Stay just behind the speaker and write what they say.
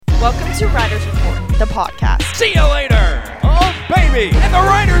Welcome to Riders Report, the podcast. See you later! Oh, baby! And the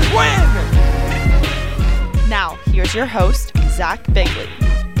Riders win! Now, here's your host, Zach Bigley.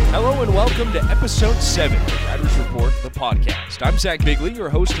 Hello and welcome to episode 7 of Riders Report, the podcast. I'm Zach Bigley, your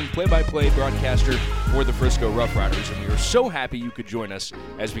host and play-by-play broadcaster for the Frisco Rough Riders, and we are so happy you could join us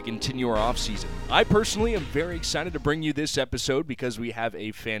as we continue our off-season. I personally am very excited to bring you this episode because we have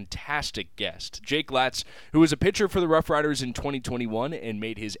a fantastic guest. Jake Latz, who was a pitcher for the Rough Riders in 2021 and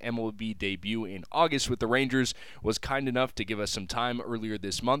made his MLB debut in August with the Rangers, was kind enough to give us some time earlier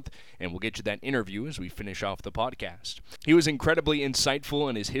this month, and we'll get you that interview as we finish off the podcast. He was incredibly insightful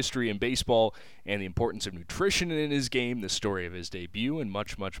in his history in baseball and the importance of nutrition in his game, the story of his debut, and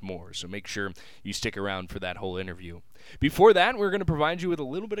much, much more. So make sure you stick around for that whole interview. Before that, we're going to provide you with a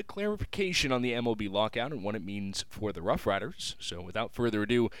little bit of clarification on the MLB lockout and what it means for the Rough Riders. So without further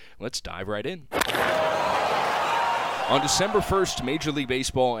ado, let's dive right in. On December 1st, Major League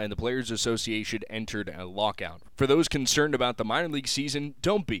Baseball and the Players Association entered a lockout. For those concerned about the minor league season,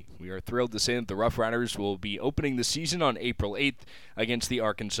 don't be. We are thrilled to say that the Rough Riders will be opening the season on April 8th against the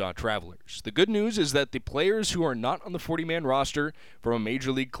Arkansas Travelers. The good news is that the players who are not on the 40-man roster from a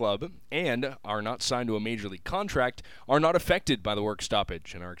major league club and are not signed to a major league contract are not affected by the work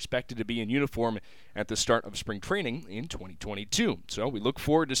stoppage and are expected to be in uniform at the start of spring training in 2022. So we look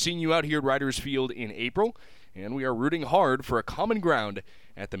forward to seeing you out here at Riders Field in April, and we are rooting hard for a common ground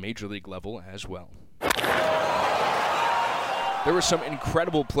at the major league level as well. There were some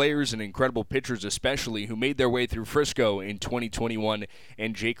incredible players and incredible pitchers especially who made their way through Frisco in 2021,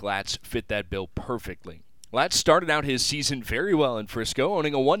 and Jake Latz fit that bill perfectly. Latz started out his season very well in Frisco,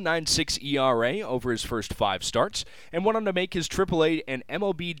 owning a 1.96 ERA over his first 5 starts, and went on to make his AAA and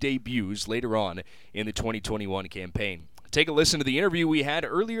MLB debuts later on in the 2021 campaign. Take a listen to the interview we had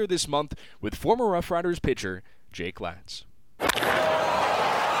earlier this month with former Rough Riders pitcher Jake Latz.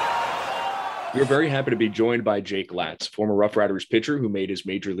 We're very happy to be joined by Jake Latz, former Rough Riders pitcher who made his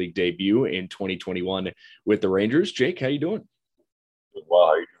major league debut in 2021 with the Rangers. Jake, how you doing? Well,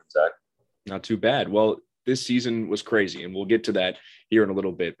 how are you doing, Zach? Not too bad. Well, this season was crazy, and we'll get to that here in a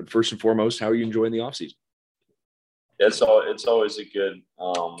little bit. But first and foremost, how are you enjoying the offseason? It's always a good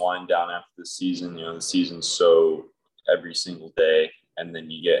wind down after the season. You know, the season's so every single day, and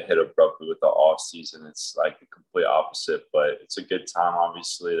then you get hit abruptly with the off season. It's like the complete opposite, but it's a good time,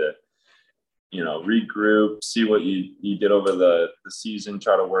 obviously, to, you know, regroup, see what you did over the season,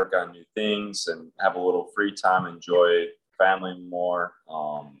 try to work on new things and have a little free time, enjoy family more,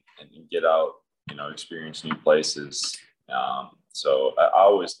 and get out, you know, experience new places. So I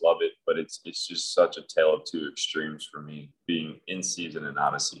always love it, but it's just such a tale of two extremes for me, being in season and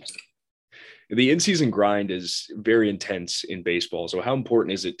out of season. The in-season grind is very intense in baseball. So how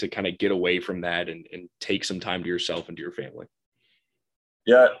important is it to kind of get away from that and take some time to yourself and to your family?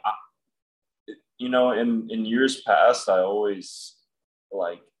 Yeah. You know, in years past, I always,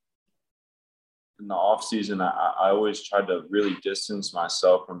 like, in the off season, I always tried to really distance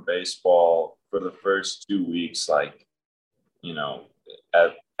myself from baseball for the first 2 weeks, like, you know,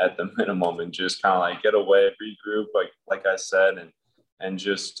 at the minimum, and just kind of like get away, regroup, like I said, and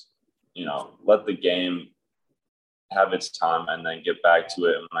just, you know, let the game have its time and then get back to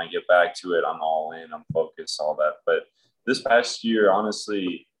it. And when I get back to it, I'm all in, I'm focused, all that. But this past year,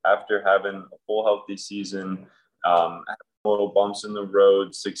 honestly, after having a full healthy season, having little bumps in the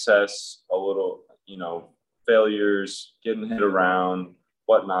road, success, a little, you know, failures, getting hit around,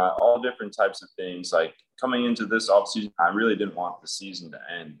 whatnot, all different types of things. Like, coming into this offseason, I really didn't want the season to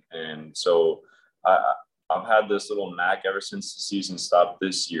end. And so I've had this little knack ever since the season stopped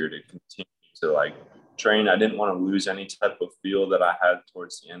this year to continue to, like, train. I didn't want to lose any type of feel that I had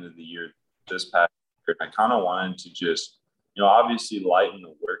towards the end of the year this past year. I kind of wanted to just, you know, obviously lighten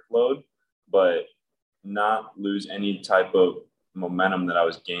the workload, but not lose any type of momentum that I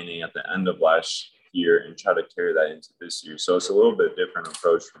was gaining at the end of last year and try to carry that into this year. So it's a little bit different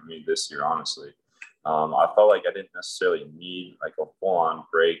approach for me this year, honestly. I felt like I didn't necessarily need like a full-on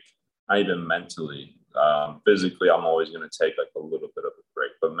break, not even mentally. Physically, I'm always going to take like a little bit of a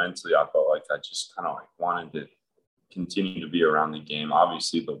break, but mentally, I felt like I just kind of like wanted to continue to be around the game.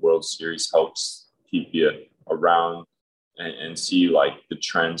 Obviously, the World Series helps keep you around and see like the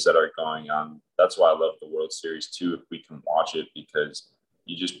trends that are going on. That's why I love the World Series too, if we can watch it, because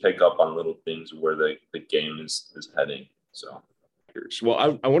you just pick up on little things where the game is heading. So.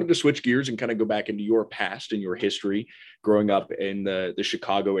 Well, I wanted to switch gears and kind of go back into your past and your history growing up in the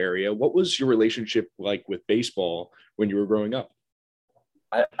Chicago area. What was your relationship like with baseball when you were growing up?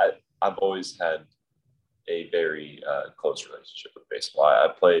 I've always had a very close relationship with baseball. I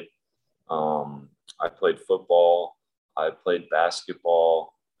played football, I played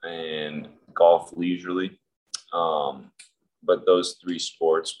basketball, and golf leisurely. But those three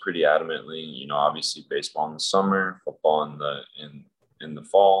sports pretty adamantly, obviously baseball in the summer, football in the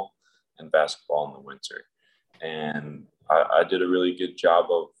fall, and basketball in the winter. And I did a really good job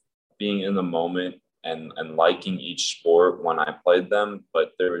of being in the moment and liking each sport when I played them.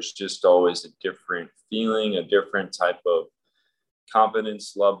 But there was just always a different feeling, a different type of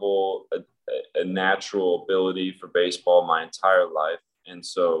confidence level, a natural ability for baseball my entire life. And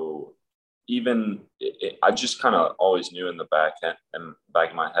so I just kind of always knew in the back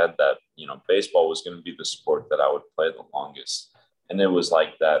of my head that, baseball was going to be the sport that I would play the longest. And it was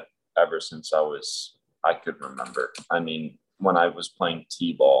like that ever since I could remember. I mean, when I was playing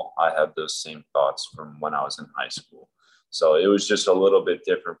T-ball, I had those same thoughts from when I was in high school. So it was just a little bit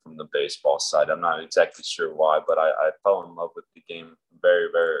different from the baseball side. I'm not exactly sure why, but I fell in love with the game very,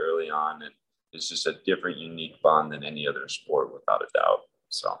 very early on. And it's just a different, unique bond than any other sport, without a doubt.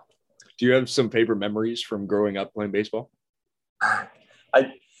 So. Do you have some favorite memories from growing up playing baseball?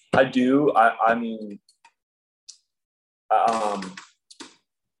 I do. I mean,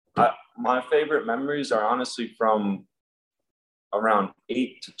 my favorite memories are honestly from around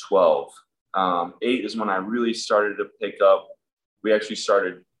 8 to 12. 8 is when I really started to pick up. We actually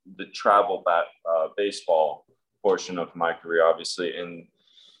started the travel baseball portion of my career, obviously.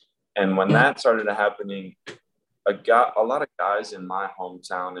 And when that started happening, a lot of guys in my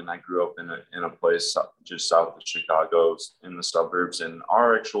hometown, and I grew up in a place just south of Chicago in the suburbs, and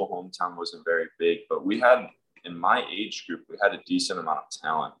our actual hometown wasn't very big, but in my age group, we had a decent amount of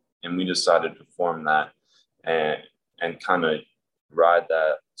talent, and we decided to form that and kind of ride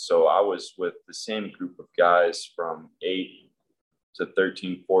that. So I was with the same group of guys from 8 to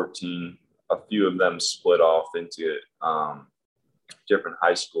 13, 14. A few of them split off into different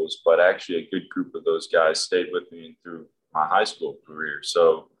high schools, but actually a good group of those guys stayed with me through my high school career.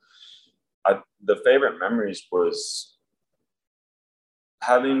 So the favorite memories was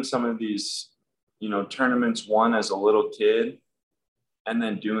having some of these, tournaments won as a little kid, and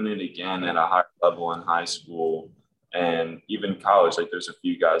then doing it again at a high level in high school and even college. Like there's a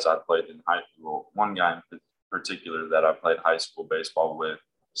few guys I played in high school. One guy in particular that I played high school baseball with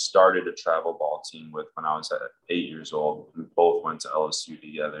started a travel ball team with when I was 8 years old. We both went to LSU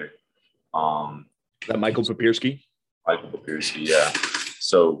together. That Michael Papierski? Michael Papierski, yeah.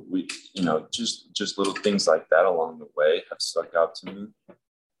 So we, just little things like that along the way have stuck out to me.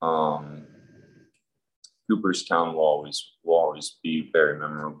 Cooperstown will always be very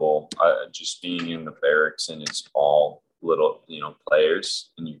memorable. Just being in the barracks, and it's all little,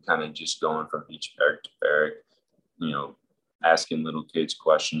 players, and you kind of just going from each barrack to barrack, asking little kids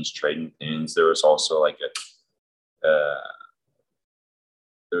questions, trading pins. There was also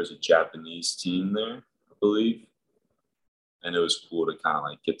there was a Japanese team there, I believe. And it was cool to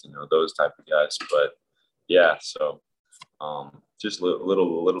kind of get to know those type of guys. But yeah, so just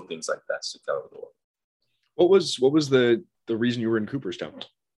little things like that stick out of the world. What was the reason you were in Cooperstown?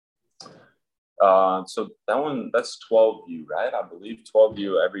 So that's 12U, right? I believe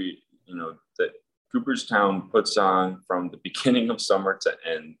 12U that Cooperstown puts on from the beginning of summer to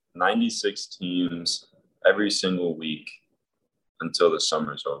end 96 teams every single week until the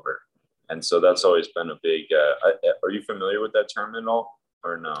summer's over. And so that's always been a big, are you familiar with that term at all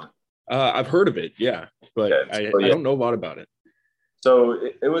or no? I've heard of it. Yeah. But I don't know a lot about it. So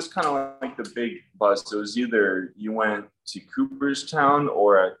it was kind of like the big bust. It was either you went to Cooperstown,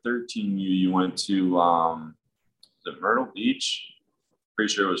 or at 13U, you went to Myrtle Beach.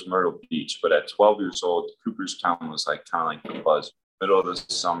 Pretty sure it was Myrtle Beach. But at 12 years old, Cooperstown was kind of like the buzz. Middle of the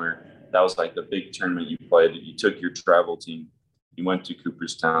summer, that was like the big tournament you played. You took your travel team, you went to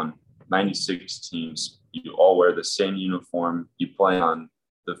Cooperstown, 96 teams. You all wear the same uniform. You play on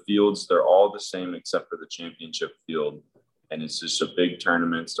the fields. They're all the same except for the championship field. And it's just a big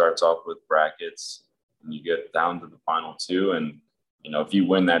tournament. Starts off with brackets, and you get down to the final two. And, if you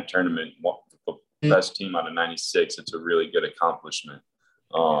win that tournament, the best team out of 96, it's a really good accomplishment.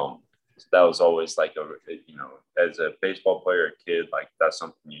 So that was always as a baseball player, a kid, that's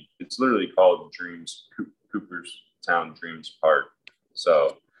something it's literally called Cooperstown Dreams Park.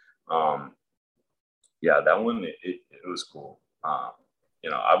 So, yeah, that one, it was cool.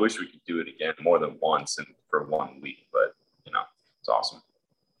 I wish we could do it again more than once and for 1 week, but it's awesome.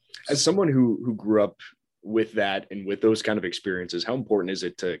 As someone who grew up with that and with those kind of experiences, how important is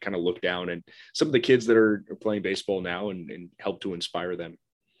it to kind of look down and some of the kids that are playing baseball now and help to inspire them?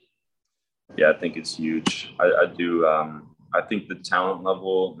 Yeah, I think it's huge. I do. I think the talent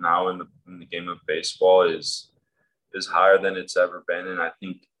level now in the game of baseball is higher than it's ever been. And I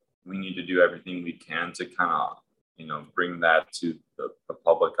think we need to do everything we can to kind of, bring that to the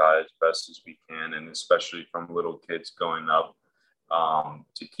public eye as best as we can, and especially from little kids going up,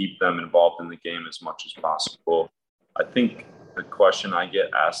 to keep them involved in the game as much as possible. I think the question I get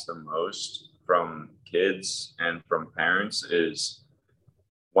asked the most from kids and from parents is,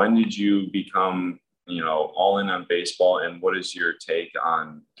 when did you become, all in on baseball, and what is your take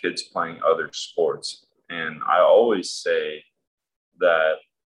on kids playing other sports? And I always say that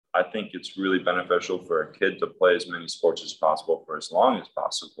I think it's really beneficial for a kid to play as many sports as possible for as long as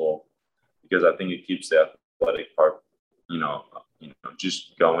possible, because I think it keeps the athletic part,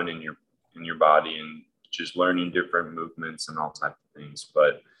 just going in your body and just learning different movements and all types of things.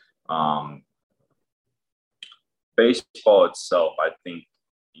 But baseball itself, I think,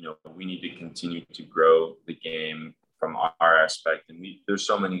 we need to continue to grow the game from our aspect. And there's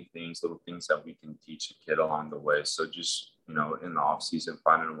so many little things that we can teach a kid along the way. So just, in the off season,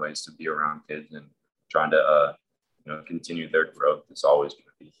 finding ways to be around kids and trying to, continue their growth is always going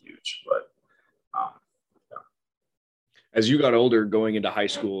to be huge. But, As you got older, going into high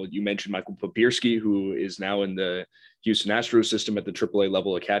school, you mentioned Michael Papierski, who is now in the Houston Astros system at the AAA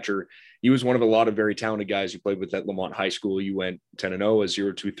level, a catcher. He was one of a lot of very talented guys you played with at Lamont High School. You went 10-0, a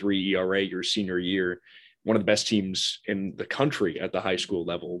 0.23 ERA your senior year, one of the best teams in the country at the high school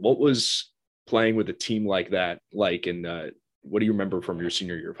level. What was playing with a team like that like, and what do you remember from your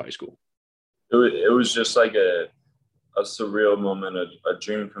senior year of high school? It was just like a surreal moment, a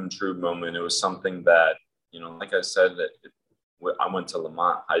dream come true moment. It was something that, like I said, that I went to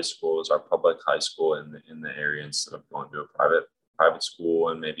Lamont High School. It was our public high school in the area, instead of going to a private school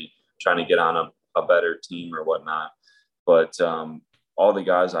and maybe trying to get on a better team or whatnot. But all the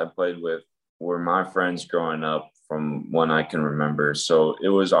guys I played with were my friends growing up from when I can remember. So it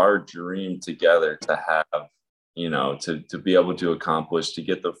was our dream together to have, to be able to accomplish, to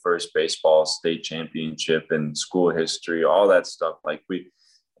get the first baseball state championship in school history, all that stuff.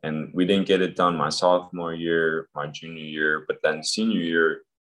 And we didn't get it done my sophomore year, my junior year, but then senior year,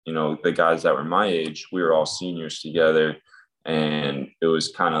 the guys that were my age, we were all seniors together. And it was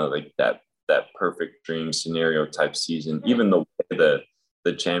kind of like that perfect dream scenario type season. Even the way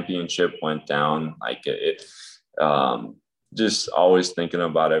the championship went down, like it just always thinking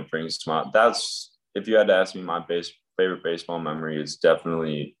about it brings a smile. That's, if you had to ask me, my favorite baseball memory is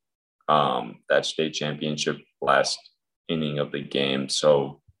definitely that state championship last inning of the game.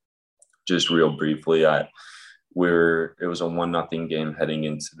 So just real briefly, it was a 1-0 game heading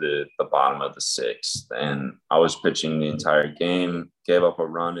into the bottom of the sixth, and I was pitching the entire game. Gave up a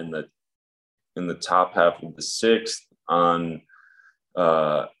run in the top half of the sixth on,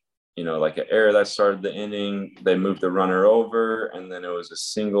 like an error that started the inning. They moved the runner over, and then it was a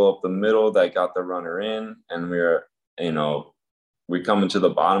single up the middle that got the runner in, and we come into the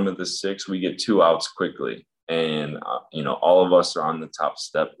bottom of the sixth. We get 2 outs quickly. And, all of us are on the top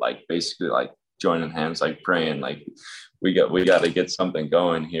step, basically joining hands, praying, we got to get something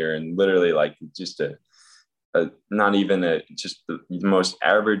going here. And literally just not even just the most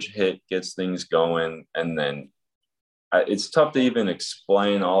average hit gets things going. And then it's tough to even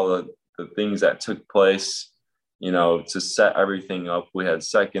explain all the things that took place, to set everything up. We had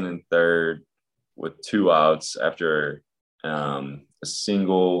second and third with 2 outs after a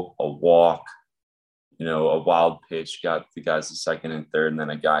single, a walk, a wild pitch, got the guys to second and third, and then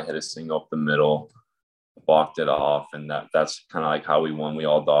a guy hit a single up the middle, walked it off, and that's kind of how we won. We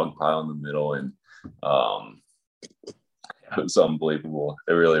all dogpile in the middle, and it was unbelievable.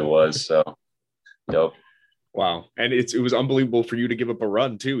 It really was. So, yep. Wow. And it was unbelievable for you to give up a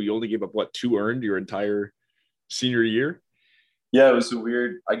run too. You only gave up 2 earned your entire senior year? Yeah, it was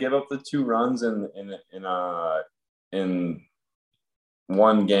weird. I gave up the 2 runs in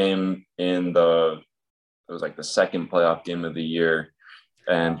one game it was the second playoff game of the year.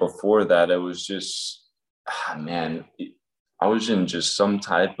 And before that, it was just, I was in just some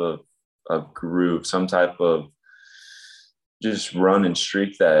type of groove, some type of just run and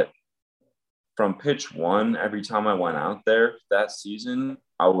streak that from pitch 1, every time I went out there that season,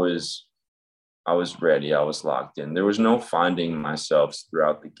 I was ready. I was locked in. There was no finding myself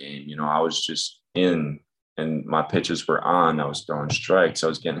throughout the game. I was just in, and my pitches were on. I was throwing strikes. I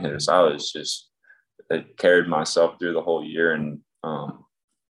was getting hitters. It carried myself through the whole year, and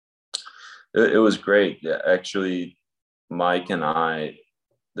it was great. Yeah, actually, Mike and I,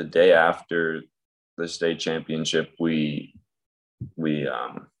 the day after the state championship, we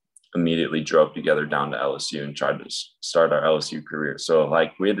immediately drove together down to LSU and tried to start our LSU career. So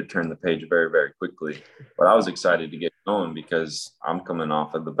we had to turn the page very, very quickly, but I was excited to get going because I'm coming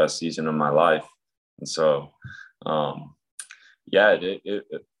off of the best season of my life. And so, yeah, it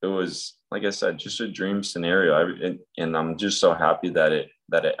was, like I said, just a dream scenario. And I'm just so happy that it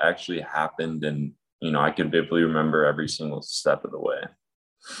actually happened. And, I can vividly remember every single step of the way.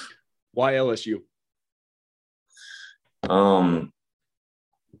 Why LSU?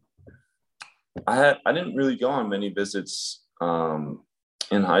 I didn't really go on many visits in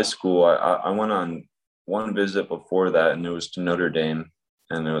high school. I went on one visit before that, and it was to Notre Dame,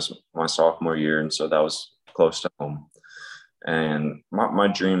 and it was my sophomore year, and so that was close to home. And my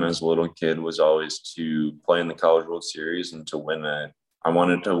dream as a little kid was always to play in the College World Series and to win I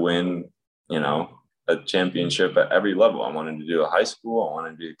wanted to win, a championship at every level. I wanted to do a high school, I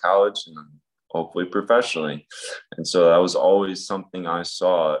wanted to do college, and hopefully professionally. And so that was always something I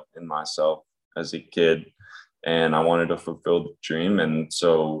saw in myself as a kid, and I wanted to fulfill the dream. And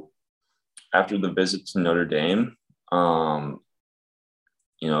so after the visit to Notre Dame, I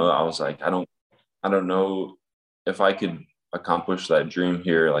was like, I don't know if I could accomplish that dream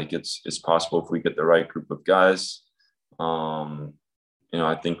here. Like it's possible if we get the right group of guys.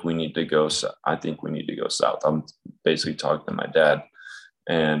 I think we need to go south. I'm basically talking to my dad,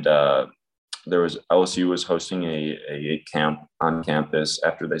 and LSU was hosting a camp on campus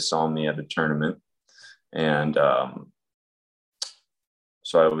after they saw me at a tournament. And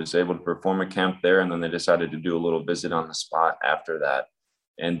so I was able to perform a camp there, and then they decided to do a little visit on the spot after that.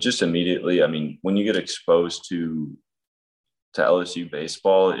 And just immediately, I mean, when you get exposed to LSU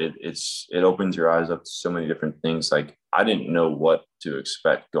baseball, it opens your eyes up to so many different things. Like I didn't know what to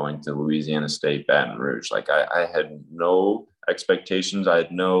expect going to Louisiana State, Baton Rouge. Like I had no expectations. I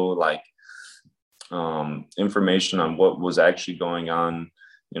had no information on what was actually going on,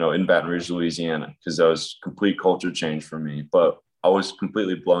 in Baton Rouge, Louisiana, because that was complete culture change for me. But I was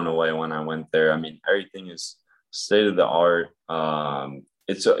completely blown away when I went there. I mean, everything is state of the art.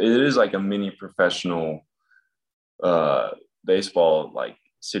 It is like a mini professional baseball like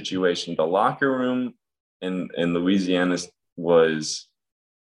situation. The locker room in Louisiana was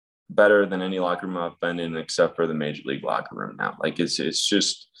better than any locker room I've been in, except for the major league locker room now. Like it's an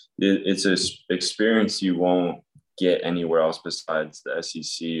experience you won't get anywhere else besides the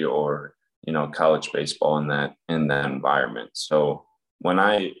SEC or college baseball in that environment. So when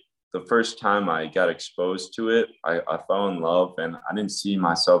the first time I got exposed to it, I fell in love, and I didn't see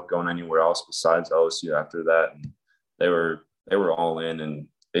myself going anywhere else besides LSU after that. And they were all in, and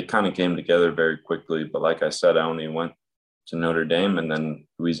it kind of came together very quickly. But like I said, I only went to Notre Dame and then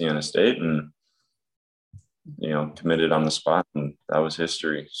Louisiana State, and committed on the spot, and that was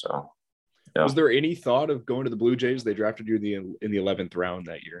history. So, yeah. Was there any thought of going to the Blue Jays? They drafted you in the 11th round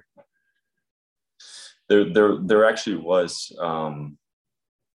that year. There actually was.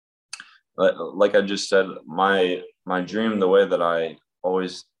 Like I just said, my dream, the way that I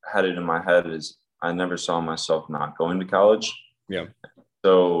always had it in my head, is I never saw myself not going to college. Yeah.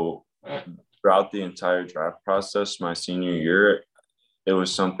 So throughout the entire draft process, my senior year, it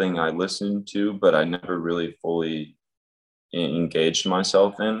was something I listened to, but I never really fully engaged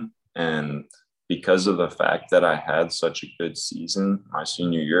myself in. And because of the fact that I had such a good season my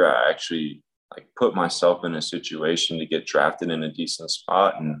senior year, I actually put myself in a situation to get drafted in a decent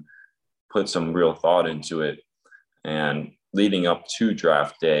spot and put some real thought into it. And leading up to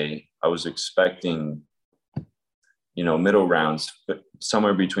draft day, I was expecting, middle rounds,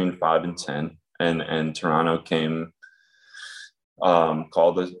 somewhere between 5 and 10. And Toronto came,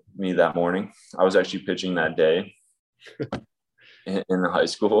 called me that morning. I was actually pitching that day in the high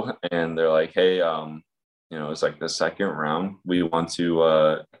school, and they're like, hey, it's like the second round. We want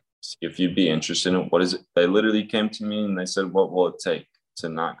to see if you'd be interested in what is it. They literally came to me and they said, what will it take to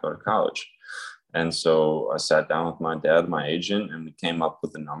not go to college? And so I sat down with my dad, my agent, and we came up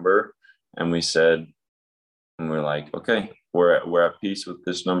with a number, and we said, and we're like, okay, we're at peace with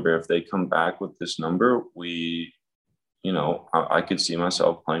this number. If they come back with this number, I could see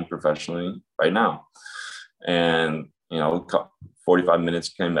myself playing professionally right now. And 45 minutes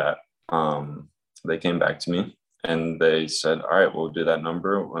came back. They came back to me and they said, all right, we'll do that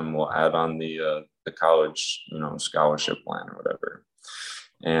number and we'll add on the college, scholarship plan or whatever.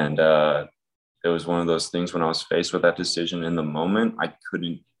 And it was one of those things when I was faced with that decision in the moment, I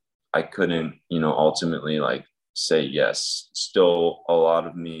couldn't, ultimately say yes. Still, a lot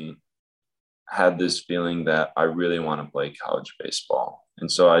of me had this feeling that I really want to play college baseball.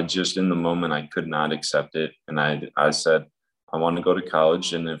 And so in the moment, I could not accept it. And I said, I want to go to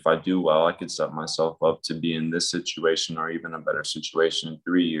college. And if I do well, I could set myself up to be in this situation or even a better situation in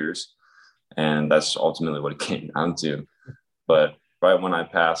 3 years. And that's ultimately what it came down to. But right when I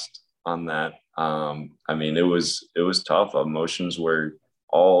passed on that, it was tough. Emotions were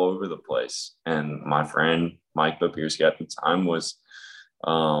all over the place. And my friend Mike Papierski at the time was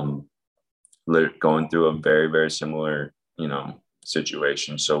going through a very, very similar,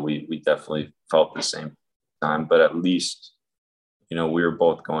 situation. So we definitely felt the same time, but at least, we were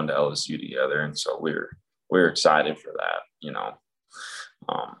both going to LSU together. And so we're excited for that,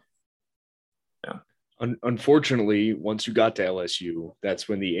 yeah. Unfortunately, once you got to LSU, that's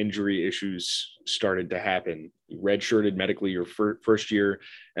when the injury issues started to happen. You redshirted medically your first year,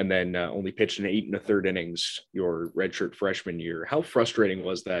 and then only pitched in 8 1/3 innings your redshirt freshman year. How frustrating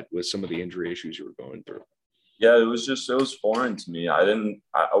was that with some of the injury issues you were going through? Yeah, it was foreign to me.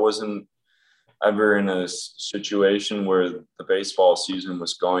 I wasn't ever in a situation where the baseball season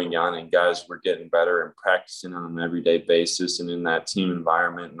was going on and guys were getting better and practicing on an everyday basis and in that team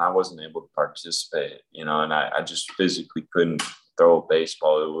environment. And I wasn't able to participate, and I just physically couldn't throw a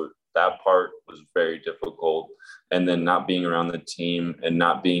baseball. That part was very difficult. And then not being around the team and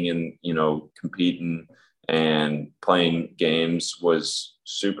not being in, competing and playing games was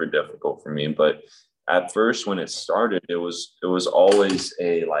super difficult for me. But at first, when it started, it was always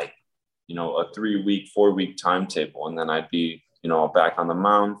a 3-week, 4-week timetable. And then I'd be, back on the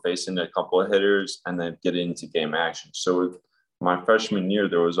mound facing a couple of hitters and then get into game action. So my freshman year,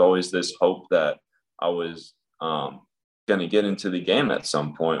 there was always this hope that I was going to get into the game at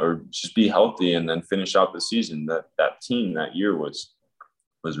some point or just be healthy and then finish out the season. That team that year was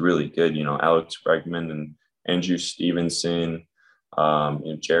really good. Alex Bregman and Andrew Stevenson,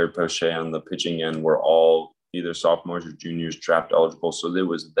 Jared Poche on the pitching end were all either sophomores or juniors draft eligible. So it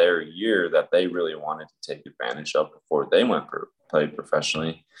was their year that they really wanted to take advantage of before they played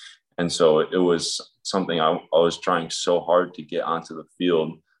professionally. And so it was something I was trying so hard to get onto the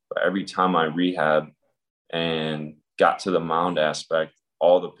field. But every time I rehab and got to the mound aspect,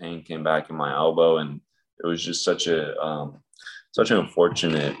 all the pain came back in my elbow. And it was just such an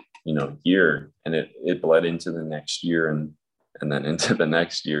unfortunate, year. And it bled into the next year and then into the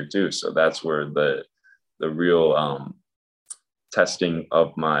next year too. So that's where the real testing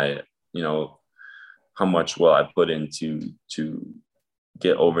of my, how much will I put into to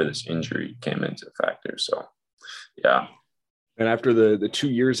get over this injury came into factor. So, yeah. And after the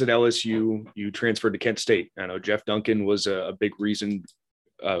 2 years at LSU, you transferred to Kent State. I know Jeff Duncan was a big reason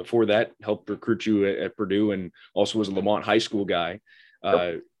for that, helped recruit you at Purdue and also was a Lamont High School guy.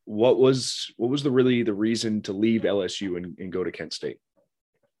 Yep. What was the reason to leave LSU and go to Kent State?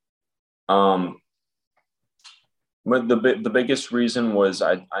 But the biggest reason was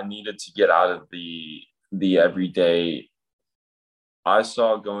I needed to get out of the everyday. I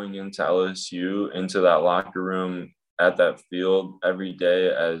saw going into LSU, into that locker room at that field every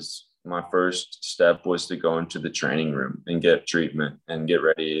day as my first step was to go into the training room and get treatment and get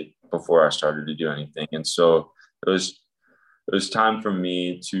ready before I started to do anything. And so it was time for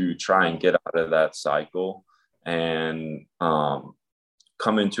me to try and get out of that cycle and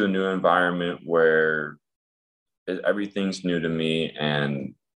come into a new environment where everything's new to me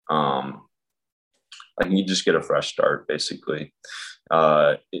and I can just get a fresh start, basically.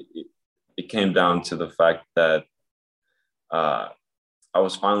 It came down to the fact that I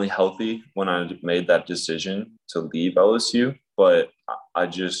was finally healthy when I made that decision to leave LSU, but I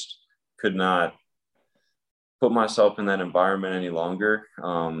just could not put myself in that environment any longer.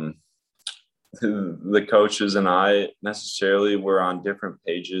 The coaches and I necessarily were on different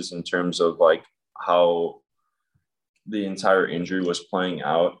pages in terms of like how the entire injury was playing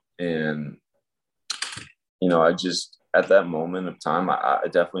out. And, I just, at that moment of time, I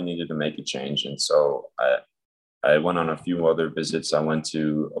definitely needed to make a change. And so I went on a few other visits. I went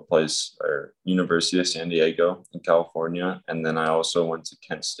to a place, or University of San Diego in California. And then I also went to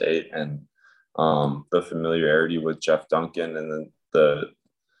Kent State, and the familiarity with Jeff Duncan and then the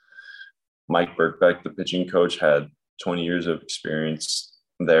Mike Birkbeck, the pitching coach, had 20 years of experience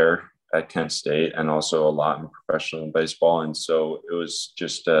there at Kent State and also a lot in professional baseball. And so it was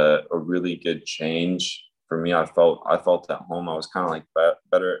just a really good change for me. I felt at home. I was kind of like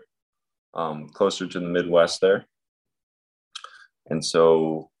better, closer to the Midwest there. And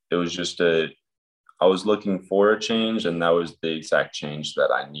so it was just I was looking for a change, and that was the exact change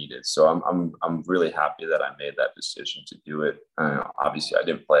that I needed. So I'm really happy that I made that decision to do it. Obviously, I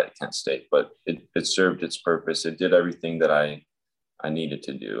didn't play at Kent State, but it served its purpose. It did everything that I needed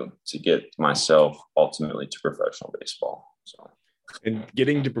to do to get myself ultimately to professional baseball. So, and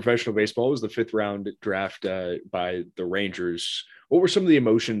getting to professional baseball was the 5th round draft by the Rangers. What were some of the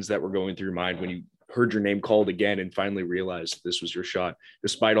emotions that were going through your mind when you heard your name called again and finally realized this was your shot,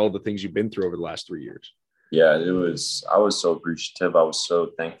 despite all the things you've been through over the last 3 years? Yeah, I was so appreciative. I was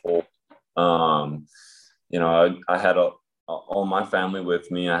so thankful. I had a all my family with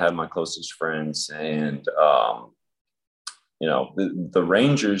me. I had my closest friends, and the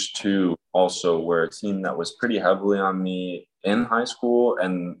Rangers too also were a team that was pretty heavily on me in high school,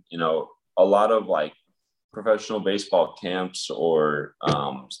 and a lot of like professional baseball camps or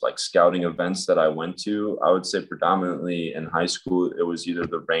like scouting events that I went to, I would say predominantly in high school, it was either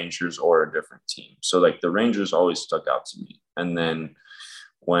the Rangers or a different team. So like the Rangers always stuck out to me. And then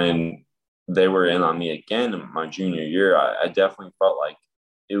when they were in on me again in my junior year, I definitely felt like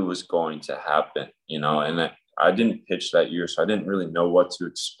it was going to happen, and I didn't pitch that year, so I didn't really know what to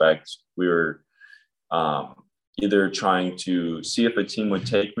expect. We were either trying to see if a team would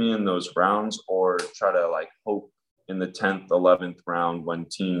take me in those rounds or try to like hope in the 10th, 11th round when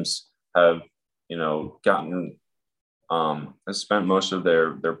teams have, gotten spent most of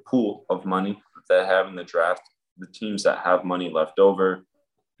their pool of money that they have in the draft. The teams that have money left over,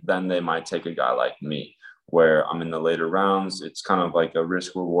 then they might take a guy like me, where I'm in the later rounds. It's kind of like a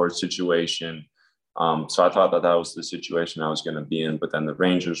risk reward situation. So I thought that was the situation I was going to be in, but then the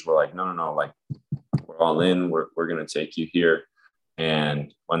Rangers were like, no, like we're all in, we're going to take you here.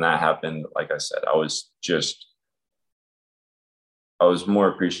 And when that happened, like I said, I was more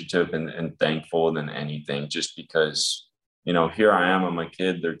appreciative and thankful than anything, just because, here I am, I'm a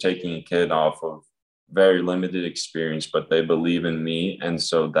kid, they're taking a kid off of very limited experience, but they believe in me. And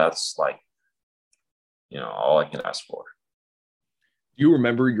so that's like, all I can ask for. Do you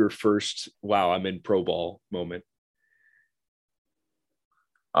remember your first, wow, I'm in pro ball moment?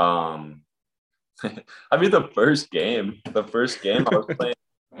 I mean, the first game I was playing,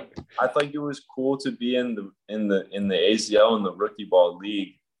 I thought it was cool to be in the ACL in the rookie ball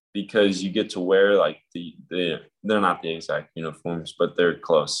league, because you get to wear like they're not the exact uniforms, but they're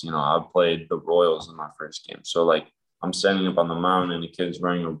close. I played the Royals in my first game. So like I'm standing up on the mound and the kid's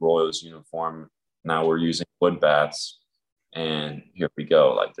wearing a Royals uniform. Now we're using wood bats, and here we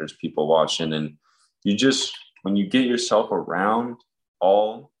go. Like there's people watching, and when you get yourself around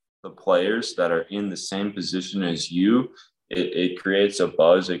all the players that are in the same position as you, it creates a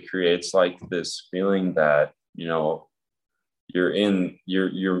buzz. It creates like this feeling that, you're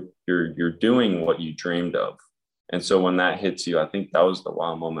doing what you dreamed of. And so when that hits you, I think that was the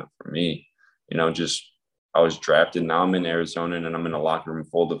wow moment for me. I was drafted. Now I'm in Arizona, and I'm in a locker room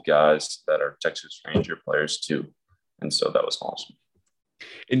full of guys that are Texas Ranger players too. And so that was awesome.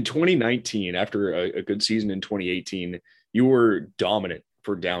 In 2019, after a good season in 2018, you were dominant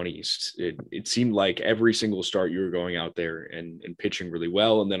for Down East. It seemed like every single start you were going out there and pitching really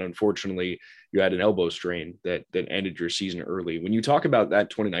well. And then unfortunately you had an elbow strain that ended your season early. When you talk about that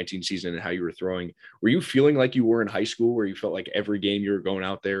 2019 season and how you were throwing, were you feeling like you were in high school, where you felt like every game you were going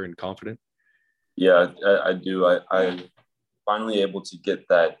out there and confident? Yeah, I do. I finally able to get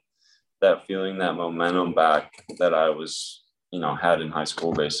that feeling, that momentum back that I was, had in high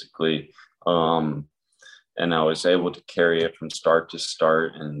school basically. And I was able to carry it from start to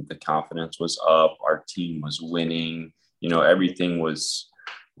start, and the confidence was up. Our team was winning. Everything was,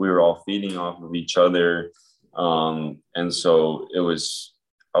 we were all feeding off of each other. And so I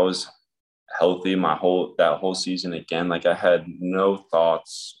was healthy that whole season again. Like I had no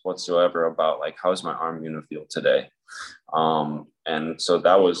thoughts whatsoever about like, how's my arm going to feel today? And so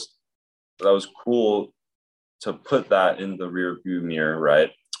that was cool to put that in the rear view mirror,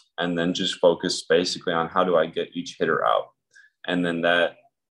 right? And then just focus basically on how do I get each hitter out. And then that,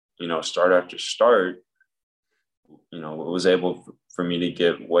 start after start, it was able for me to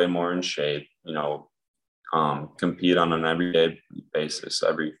get way more in shape, compete on an everyday basis,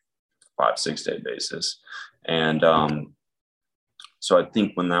 every 5-6 day basis. And so I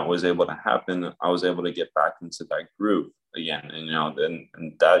think when that was able to happen, I was able to get back into that groove again. And, then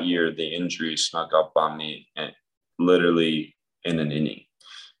that year, the injury snuck up on me, and literally in an inning.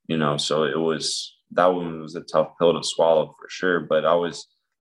 So that one was a tough pill to swallow for sure, but I was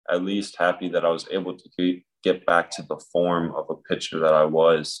at least happy that I was able to get back to the form of a pitcher that I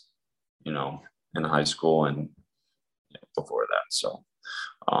was, in high school and before that. So,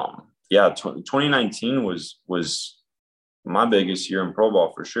 2019 was my biggest year in pro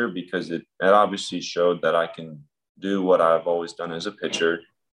ball for sure, because it obviously showed that I can do what I've always done as a pitcher,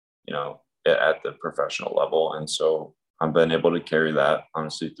 at the professional level. And so I've been able to carry that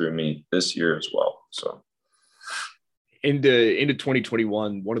honestly through me this year as well. So into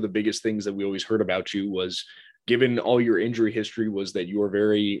 2021, one of the biggest things that we always heard about you was, given all your injury history, was that you are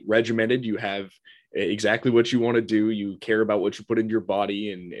very regimented. You have exactly what you want to do. You care about what you put into your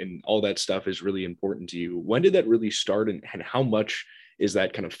body, and all that stuff is really important to you. When did that really start, and how much is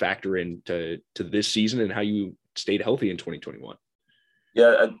that kind of factor into this season and how you stayed healthy in 2021?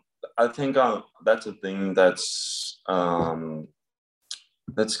 Yeah, I think that's a thing that's that's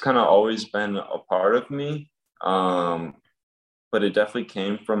kind of always been a part of me. But it definitely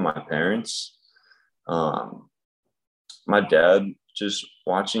came from my parents. My dad, just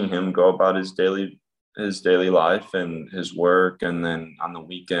watching him go about his daily life and his work, and then on the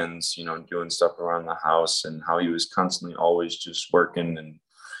weekends, doing stuff around the house, and how he was constantly always just working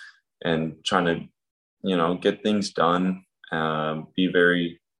and trying to, get things done, be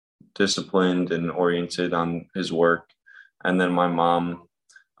very disciplined and oriented on his work. And then my mom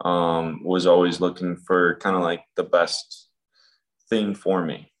was always looking for kind of like the best thing for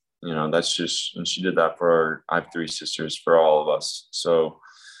me. That's just, and she did that I have 3 sisters, for all of us. So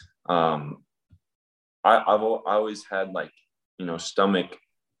I've always had like, stomach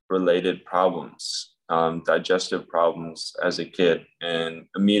related problems, digestive problems as a kid. And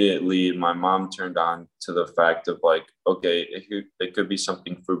immediately my mom turned on to the fact of like, okay, it could be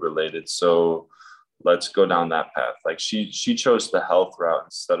something food related. So let's go down that path. Like she chose the health route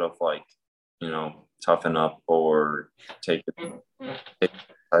instead of like, toughen up or take a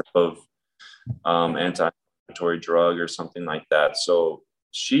type of anti-inflammatory drug or something like that. So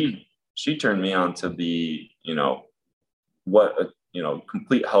she turned me on to the, what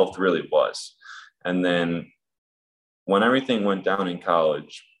complete health really was. And then when everything went down in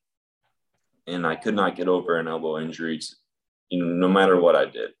college and I could not get over an elbow injury, no matter what I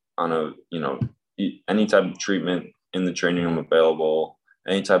did on a, any type of treatment in the training room available,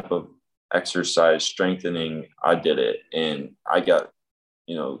 any type of exercise, strengthening, I did it. And I got,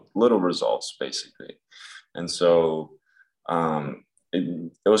 little results basically. And so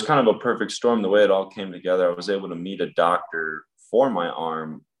it was kind of a perfect storm, the way it all came together. I was able to meet a doctor for my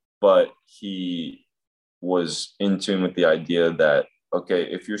arm, but he was in tune with the idea that, okay,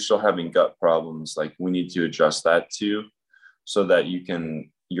 if you're still having gut problems, like we need to address that too, so that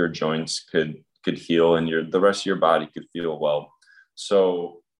your joints could heal and the rest of your body could feel well.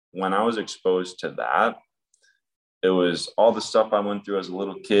 So when I was exposed to that, it was all the stuff I went through as a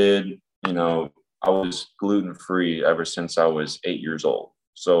little kid. I was gluten-free ever since I was 8 years old.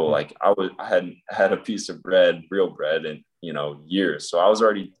 So like I hadn't had a piece of bread, real bread, in, years. So I was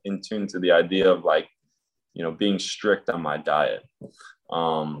already in tune to the idea of like, being strict on my diet.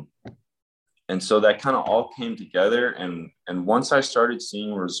 And so that kind of all came together. And once I started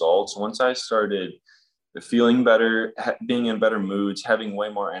seeing results, once I started feeling better, being in better moods, having way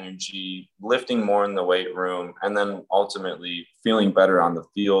more energy, lifting more in the weight room, and then ultimately feeling better on the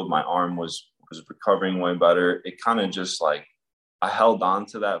field, my arm was recovering way better. It kind of just like, I held on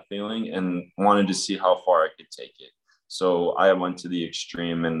to that feeling and wanted to see how far I could take it. So I went to the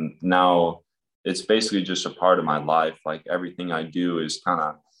extreme, and now it's basically just a part of my life. Like everything I do is kind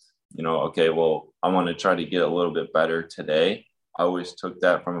of, okay, well, I want to try to get a little bit better today. I always took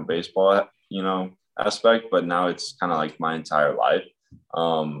that from a baseball, aspect, but now it's kind of like my entire life.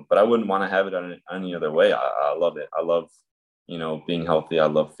 But I wouldn't want to have it any other way. I love it. I love, being healthy. I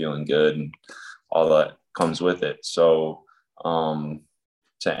love feeling good and all that comes with it. So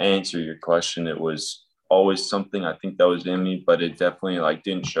to answer your question, it was always something I think that was in me, but it definitely like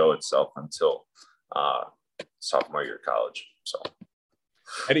didn't show itself until sophomore year of college. So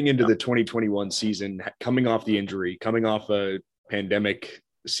heading into the 2021 season, coming off the injury, coming off a pandemic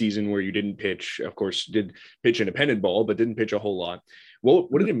season where you didn't pitch, of course, did pitch independent ball, but didn't pitch a whole lot.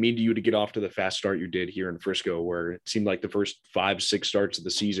 What did it mean to you to get off to the fast start you did here in Frisco, where it seemed like the first 5-6 starts of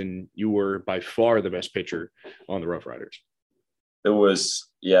the season, you were by far the best pitcher on the Rough Riders? It was,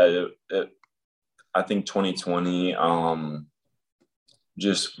 I think 2020,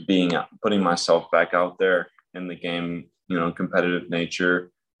 just putting myself back out there in the game, competitive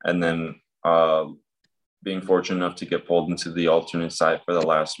nature, and then being fortunate enough to get pulled into the alternate site for the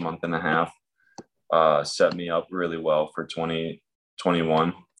last month and a half set me up really well for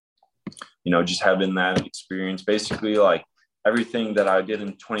 2021. Just having that experience, basically like everything that I did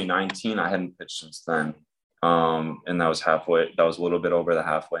in 2019, I hadn't pitched since then. And that was a little bit over the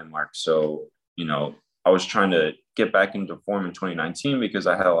halfway mark. So, I was trying to get back into form in 2019 because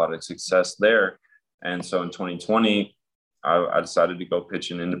I had a lot of success there. And so in 2020, I decided to go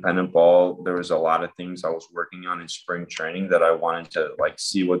pitch an independent ball. There was a lot of things I was working on in spring training that I wanted to like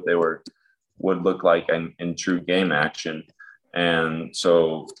see what they would look like in true game action. And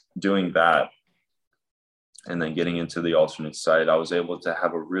so doing that and then getting into the alternate site, I was able to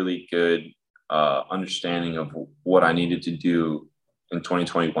have a really good understanding of what I needed to do in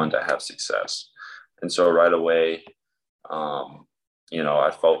 2021 to have success. And so right away,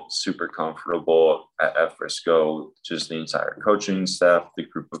 I felt super comfortable at Frisco, just the entire coaching staff, the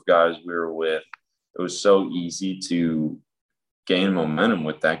group of guys we were with. It was so easy to gain momentum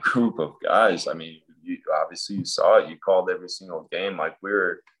with that group of guys. I mean, you obviously you saw it. You called every single game. Like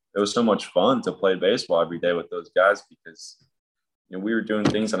it was so much fun to play baseball every day with those guys because we were doing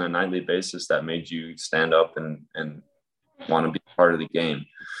things on a nightly basis that made you stand up and want to be part of the game.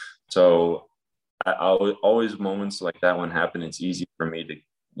 So I always moments like that when happen, it's easy for me to,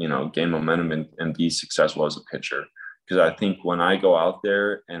 gain momentum and be successful as a pitcher. Because I think when I go out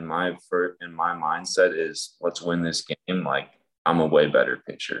there and my mindset is let's win this game, like I'm a way better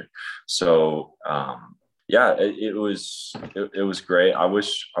pitcher. So it was great. I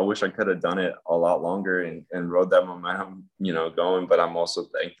wish I could have done it a lot longer and rode that momentum, going. But I'm also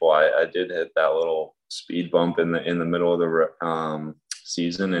thankful I did hit that little speed bump in the middle of the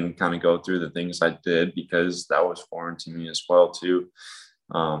season and kind of go through the things I did because that was foreign to me as well too.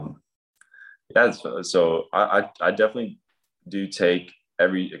 So I definitely do take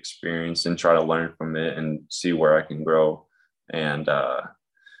every experience and try to learn from it and see where I can grow. And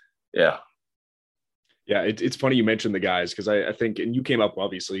Yeah, it's funny you mentioned the guys because I think, and you came up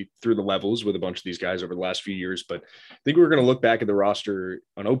obviously through the levels with a bunch of these guys over the last few years, but I think we're going to look back at the roster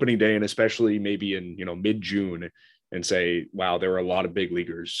on opening day and especially maybe in, mid-June and say, wow, there were a lot of big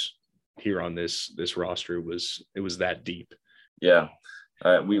leaguers here on this roster. It was that deep. Yeah.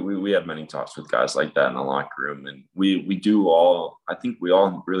 We have many talks with guys like that in the locker room, and we do all. I think we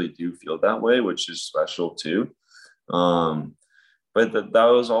all really do feel that way, which is special too. But that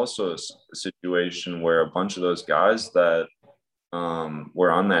was also a situation where a bunch of those guys that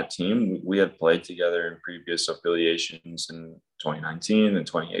were on that team, we had played together in previous affiliations in 2019 and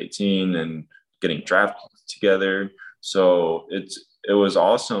 2018, and getting drafted together. So it was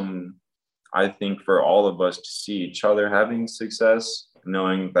awesome, I think, for all of us to see each other having success,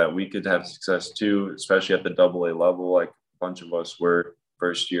 knowing that we could have success too, especially at the AA level. Like a bunch of us were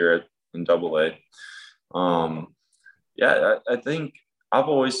first year in AA. I think I've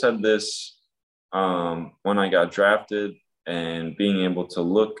always said this when I got drafted and being able to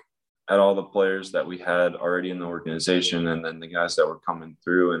look at all the players that we had already in the organization and then the guys that were coming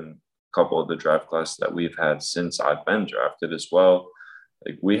through and a couple of the draft class that we've had since I've been drafted as well.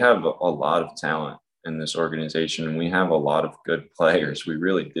 Like we have a lot of talent in this organization and we have a lot of good players. We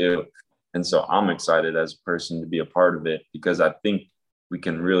really do. And so I'm excited as a person to be a part of it because I think we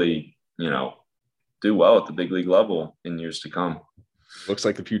can really, do well at the big league level in years to come. Looks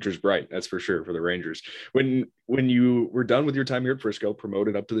like the future's bright. That's for sure for the Rangers. When you were done with your time here at Frisco,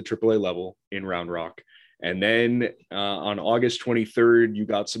 promoted up to the AAA level in Round Rock, and then on August 23rd, you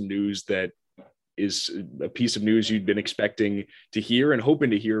got some news that is a piece of news you'd been expecting to hear and hoping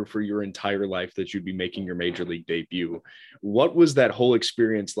to hear for your entire life, that you'd be making your major league debut. What was that whole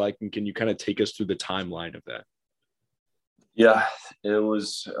experience like? And can you kind of take us through the timeline of that? Yeah, it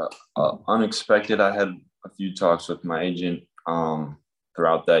was unexpected. I had a few talks with my agent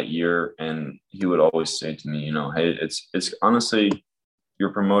throughout that year, and he would always say to me, hey, it's honestly your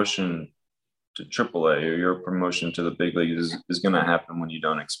promotion to AAA or your promotion to the big leagues is going to happen when you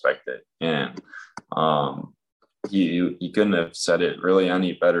don't expect it. And he couldn't have said it really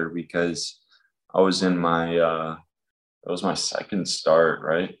any better because I was in it was my second start,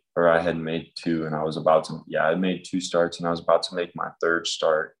 right? Or I had made two and I made two starts and I was about to make my third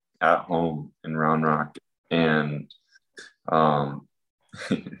start at home in Round Rock. And the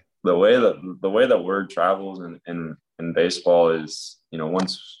way that word travels in baseball is,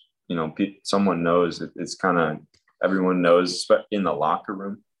 once, someone knows, it's kind of, everyone knows in the locker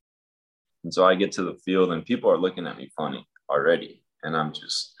room. And so I get to the field and people are looking at me funny already. And I'm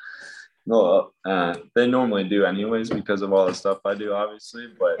just, they normally do anyways because of all the stuff I do, obviously,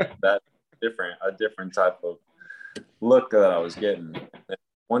 but that a different type of look that I was getting.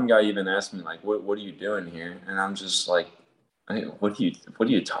 One guy even asked me, like, what are you doing here? And I'm just like, hey, what are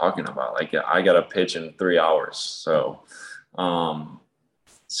you talking about? Like, I got to pitch in 3 hours. So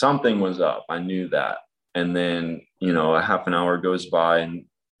something was up. I knew that. And then, a half an hour goes by and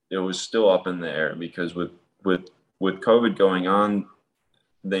it was still up in the air because with COVID going on,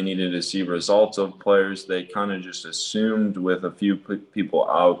 they needed to see results of players. They kind of just assumed with a few people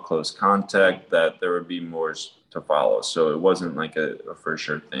out, close contact, that there would be more to follow. So it wasn't like a for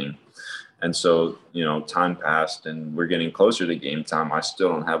sure thing. And so, time passed and we're getting closer to game time. I still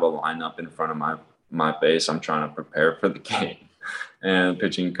don't have a lineup in front of my face. I'm trying to prepare for the game. And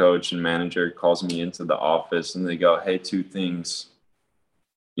pitching coach and manager calls me into the office and they go, hey, two things.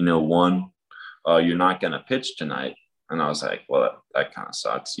 One, you're not going to pitch tonight. And I was like, well, that kind of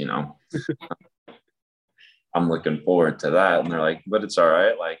sucks, I'm looking forward to that. And they're like, but it's all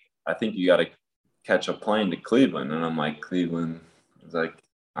right. Like, I think you got to catch a plane to Cleveland. And I'm like, Cleveland? It's like,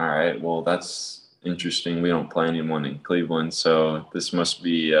 all right, well, that's interesting. We don't play anyone in Cleveland. So this must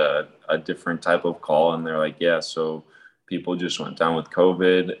be a a different type of call, and they're like, yeah, so people just went down with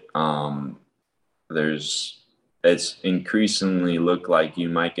COVID. It's increasingly look like you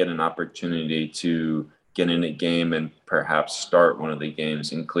might get an opportunity to get in a game and perhaps start one of the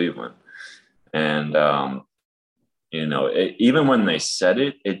games in Cleveland. And, even when they said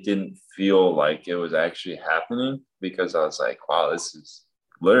it, it didn't feel like it was actually happening, because I was like, wow, this is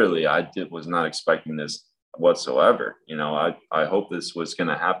literally, was not expecting this whatsoever. I hope this was going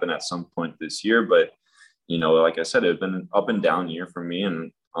to happen at some point this year, but, like I said, it had been an up and down year for me.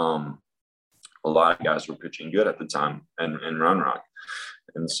 And, a lot of guys were pitching good at the time in Round Rock.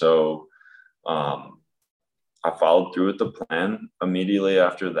 And so I followed through with the plan. Immediately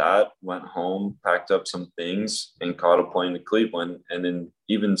after that, went home, packed up some things, and caught a plane to Cleveland. And then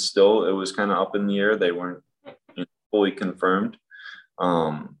even still, it was kind of up in the air. They weren't fully confirmed.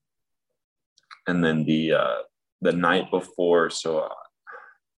 And then the night before, so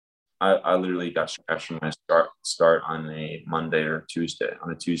I literally got scratched from my start on a Monday or Tuesday,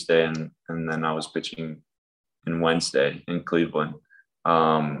 and then I was pitching in Wednesday in Cleveland.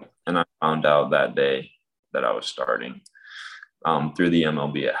 And I found out that day that I was starting through the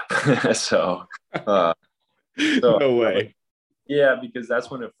MLB app. So no way. Yeah, because that's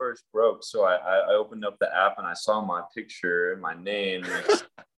when it first broke. So I opened up the app and I saw my picture and my name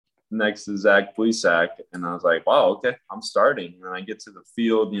next to Zach Plesac, and I was like, wow, okay, I'm starting. And I get to the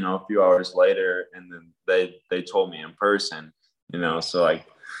field, a few hours later, and then they told me in person, so like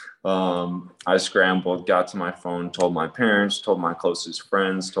I scrambled, got to my phone, told my parents, told my closest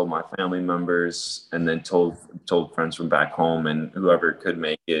friends, told my family members, and then told friends from back home, and whoever could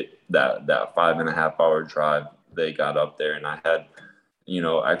make it that 5.5 hour drive, they got up there. And I had,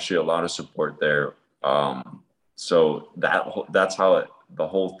 actually a lot of support there. So that's how the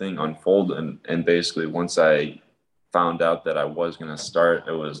whole thing unfolded. And basically once I found out that I was going to start,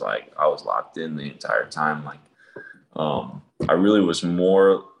 it was like I was locked in the entire time. Like I really was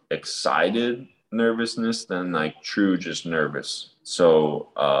more excited nervousness than like true just nervous. So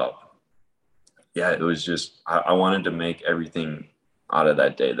it was just I wanted to make everything out of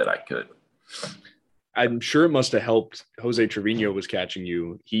that day that I could. I'm sure it must have helped. Jose Trevino was catching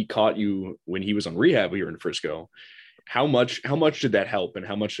you. He caught you when he was on rehab here in Frisco. How much did that help? And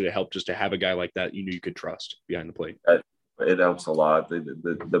how much did it help just to have a guy like that you knew you could trust behind the plate? It helps a lot.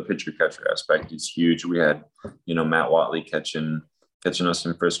 The pitcher catcher aspect is huge. We had, Matt Watley catching us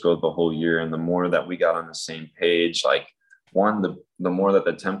in Frisco the whole year. And the more that we got on the same page, like the more that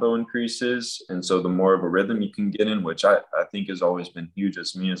the tempo increases. And so the more of a rhythm you can get in, which I think has always been huge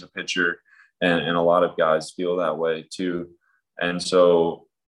as me as a pitcher. And a lot of guys feel that way too. And so,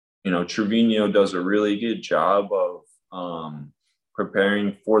 Trevino does a really good job of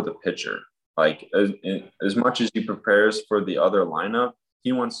preparing for the pitcher. Like as much as he prepares for the other lineup,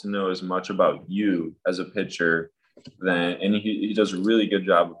 he wants to know as much about you as a pitcher and he does a really good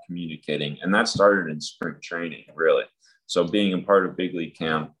job of communicating. And that started in spring training, really. So being a part of big league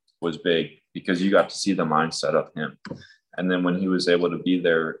camp was big because you got to see the mindset of him. And then when he was able to be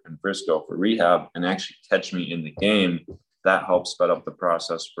there in Frisco for rehab and actually catch me in the game, that helped sped up the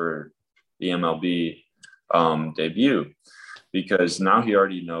process for the MLB debut, because now he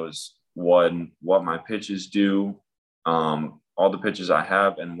already knows what my pitches do, all the pitches I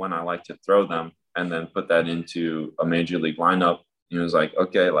have and when I like to throw them, and then put that into a major league lineup. He was like,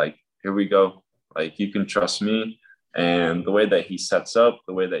 okay, like, here we go. Like, you can trust me. And the way that he sets up,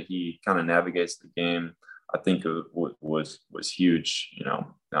 the way that he kind of navigates the game, I think it was huge.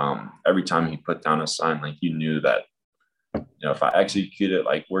 Every time he put down a sign, like, you knew that, if I execute it,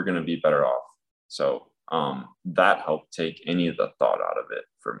 like, we're going to be better off. So that helped take any of the thought out of it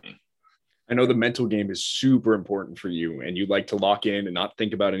for me. I know the mental game is super important for you and you like to lock in and not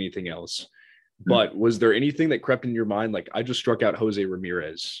think about anything else. But was there anything that crept in your mind? Like, I just struck out Jose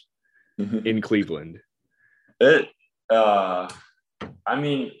Ramirez in Cleveland. So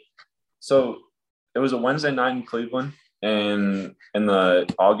it was a Wednesday night in Cleveland and in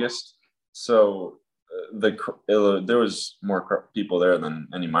the August. So there was more people there than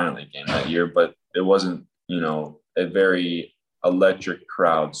any minor league game that year, but it wasn't, a very electric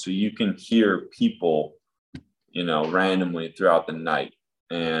crowd. So you can hear people, randomly throughout the night.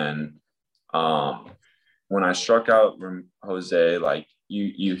 And when I struck out Jose, like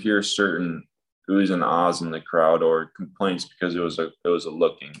you hear certain oohs and ahs in the crowd or complaints because it was a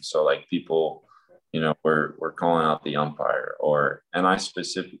looking. So like people, were calling out the umpire and I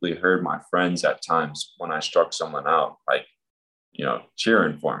specifically heard my friends at times when I struck someone out, like,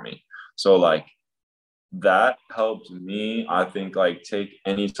 cheering for me. So like, that helped me, I think, like take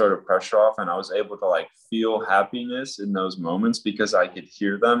any sort of pressure off. And I was able to like feel happiness in those moments because I could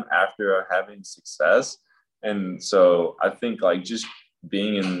hear them after having success. And so I think like just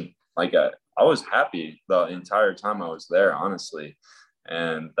being in like I was happy the entire time I was there, honestly.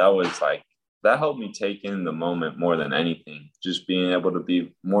 And that helped me take in the moment more than anything, just being able to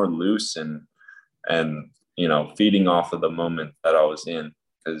be more loose and, feeding off of the moment that I was in.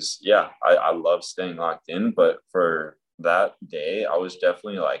 Because, yeah, I love staying locked in. But for that day, I was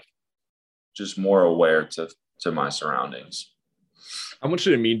definitely like just more aware to my surroundings. How much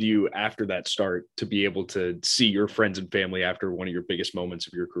did it mean to you after that start to be able to see your friends and family after one of your biggest moments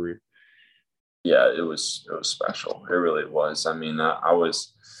of your career? Yeah, it was special. It really was. I mean, I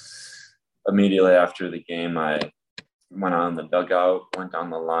was immediately after the game, I went on the dugout, went down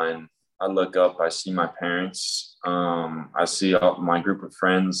the line. I look up, I see my parents. I see my group of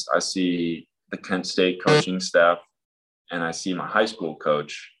friends. I see the Kent State coaching staff, and I see my high school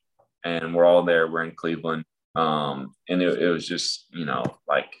coach. And we're all there. We're in Cleveland. And it was just,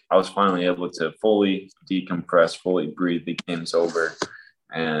 like I was finally able to fully decompress, fully breathe. The game's over.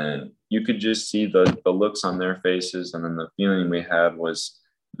 And you could just see the looks on their faces. And then the feeling we had was,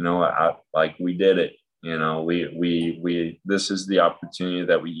 like we did it. We this is the opportunity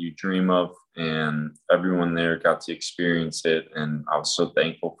that you dream of, and everyone there got to experience it. And I was so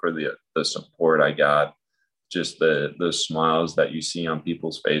thankful for the support I got, just the smiles that you see on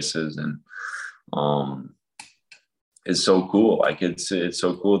people's faces. And it's so cool. Like it's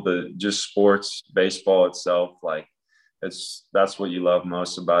so cool. Just sports, baseball itself, like that's what you love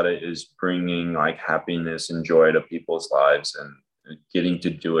most about it, is bringing like happiness and joy to people's lives, and getting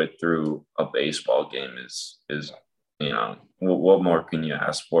to do it through a baseball game is what more can you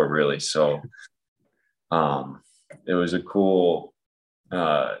ask for, really? So it was a cool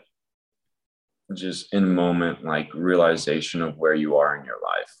just in moment like realization of where you are in your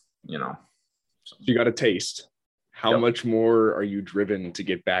life. So you got a taste. How Yep. much more are you driven to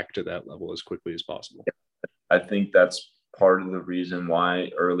get back to that level as quickly as possible? I think that's part of the reason why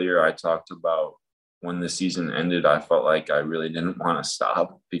earlier I talked about when the season ended, I felt like I really didn't want to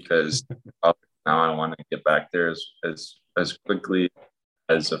stop, because now I want to get back there as quickly,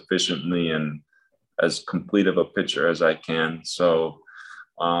 as efficiently, and as complete of a pitcher as I can. So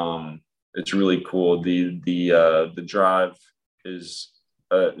it's really cool. The drive is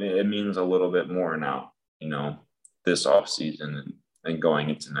it means a little bit more now, this off season and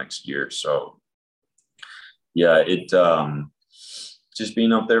going into next year. So yeah, it just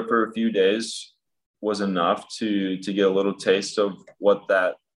being up there for a few days was enough to get a little taste of what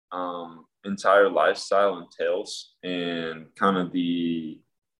that entire lifestyle entails, and kind of the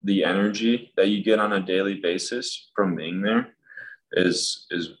energy that you get on a daily basis from being there is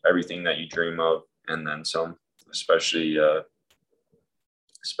everything that you dream of, and then some, especially at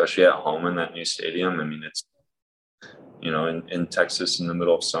home in that new stadium. I mean, it's in Texas in the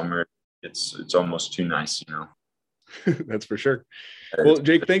middle of summer, it's almost too nice. That's for sure. Well,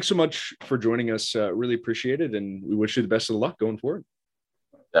 Jake, thanks so much for joining us. Really appreciate it. And we wish you the best of luck going forward.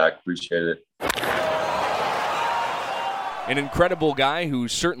 Zach, appreciate it. An incredible guy who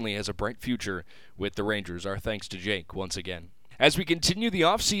certainly has a bright future with the Rangers. Our thanks to Jake once again. As we continue the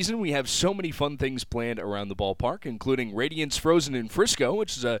offseason, we have so many fun things planned around the ballpark, including Radiance Frozen in Frisco,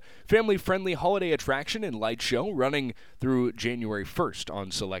 which is a family-friendly holiday attraction and light show running through January 1st on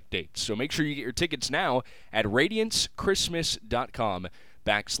select dates. So make sure you get your tickets now at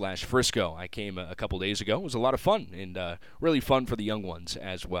radiancechristmas.com/Frisco. I came a couple days ago. It was a lot of fun, and really fun for the young ones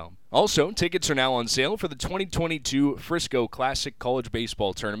as well. Also, tickets are now on sale for the 2022 Frisco Classic College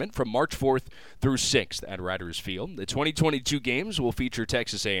Baseball Tournament from March 4th through 6th at Riders Field. The 2022 games will feature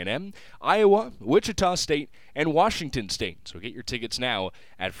Texas A&M, Iowa, Wichita State, and Washington State. So get your tickets now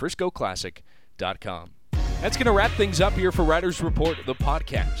at friscoclassic.com. That's going to wrap things up here for Riders Report, the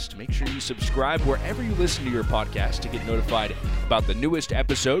podcast. Make sure you subscribe wherever you listen to your podcast to get notified about the newest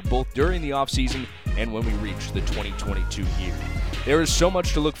episode, both during the offseason and when we reach the 2022 year. There is so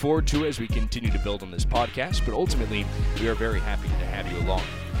much to look forward to as we continue to build on this podcast, but ultimately, we are very happy to have you along.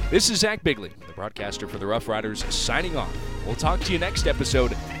 This is Zach Bigley, the broadcaster for the Rough Riders, signing off. We'll talk to you next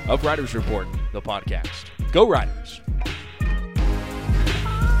episode of Riders Report, the podcast. Go Riders!